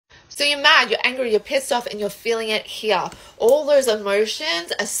So you're mad, you're angry, you're pissed off, and you're feeling it here. All those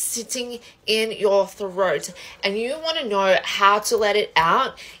emotions are sitting in your throat, and you want to know how to let it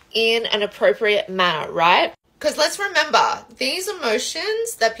out in an appropriate manner, right? Because let's remember, these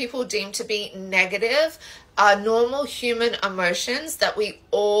emotions that people deem to be negative are normal human emotions that we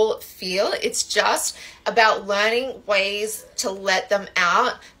all feel. It's just about learning ways to let them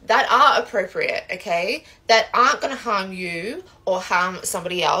out that are appropriate, okay? That aren't going to harm you or harm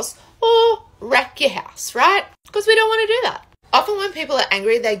somebody else or wreck your house, right? Because we don't want to do that. Often when people are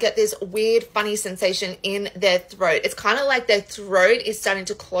angry, they get this weird, funny sensation in their throat. It's kind of like their throat is starting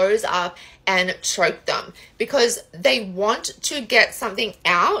to close up and choke them because they want to get something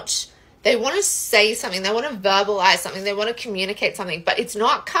out. They want to say something. They want to verbalize something. They want to communicate something, but it's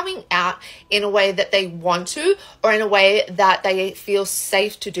not coming out in a way that they want to or in a way that they feel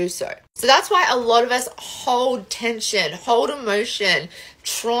safe to do so. So that's why a lot of us hold tension, hold emotion,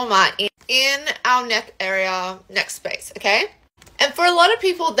 trauma in our neck area, neck space, okay? And for a lot of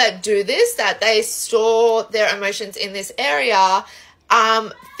people that do this, that they store their emotions in this area,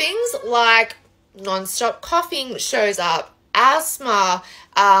 things like nonstop coughing shows up, asthma,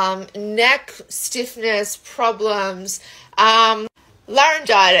 neck stiffness problems,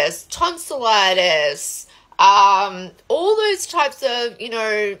 laryngitis, tonsillitis, all those types of,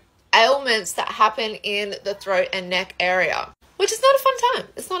 ailments that happen in the throat and neck area, which is not a fun time.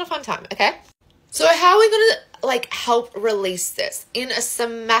 It's not a fun time, okay? So how are we going to help release this in a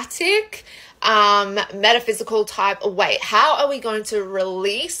somatic, metaphysical type of way? How are we going to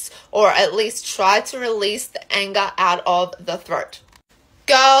release, or at least try to release, the anger out of the throat?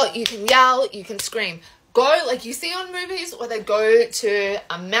 Girl, you can yell, you can scream. Go, like you see on movies where they go to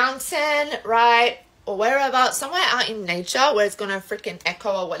a mountain, right? Or wherever, somewhere out in nature where it's going to freaking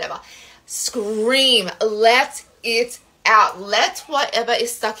echo or whatever. Scream. Let it out. Let whatever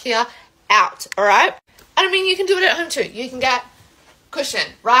is stuck here out, all right? And I mean, you can do it at home too. You can get cushion,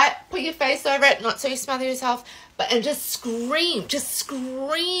 right? Put your face over it, not so you smother yourself, and just scream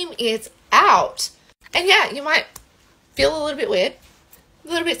it out. And yeah, you might feel a little bit weird, a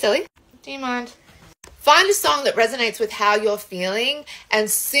little bit silly. Do you mind? Find a song that resonates with how you're feeling and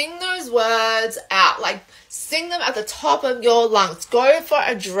sing those words out. Like, sing them at the top of your lungs. Go for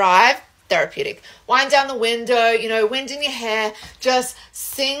a drive. Therapeutic. Wind down the window, wind in your hair. Just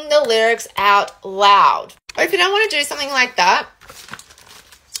sing the lyrics out loud. Or if you don't want to do something like that,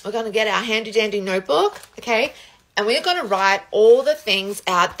 we're going to get our handy dandy notebook, okay? And we're going to write all the things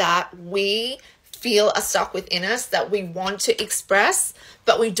out that we feel are stuck within us that we want to express,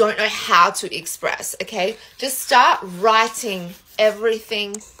 but we don't know how to express, okay? Just start writing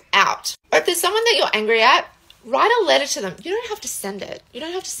everything out. Or if there's someone that you're angry at, write a letter to them. You don't have to send it.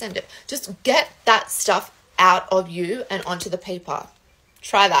 Just get that stuff out of you and onto the paper.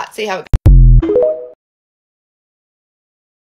 Try that. See how it goes.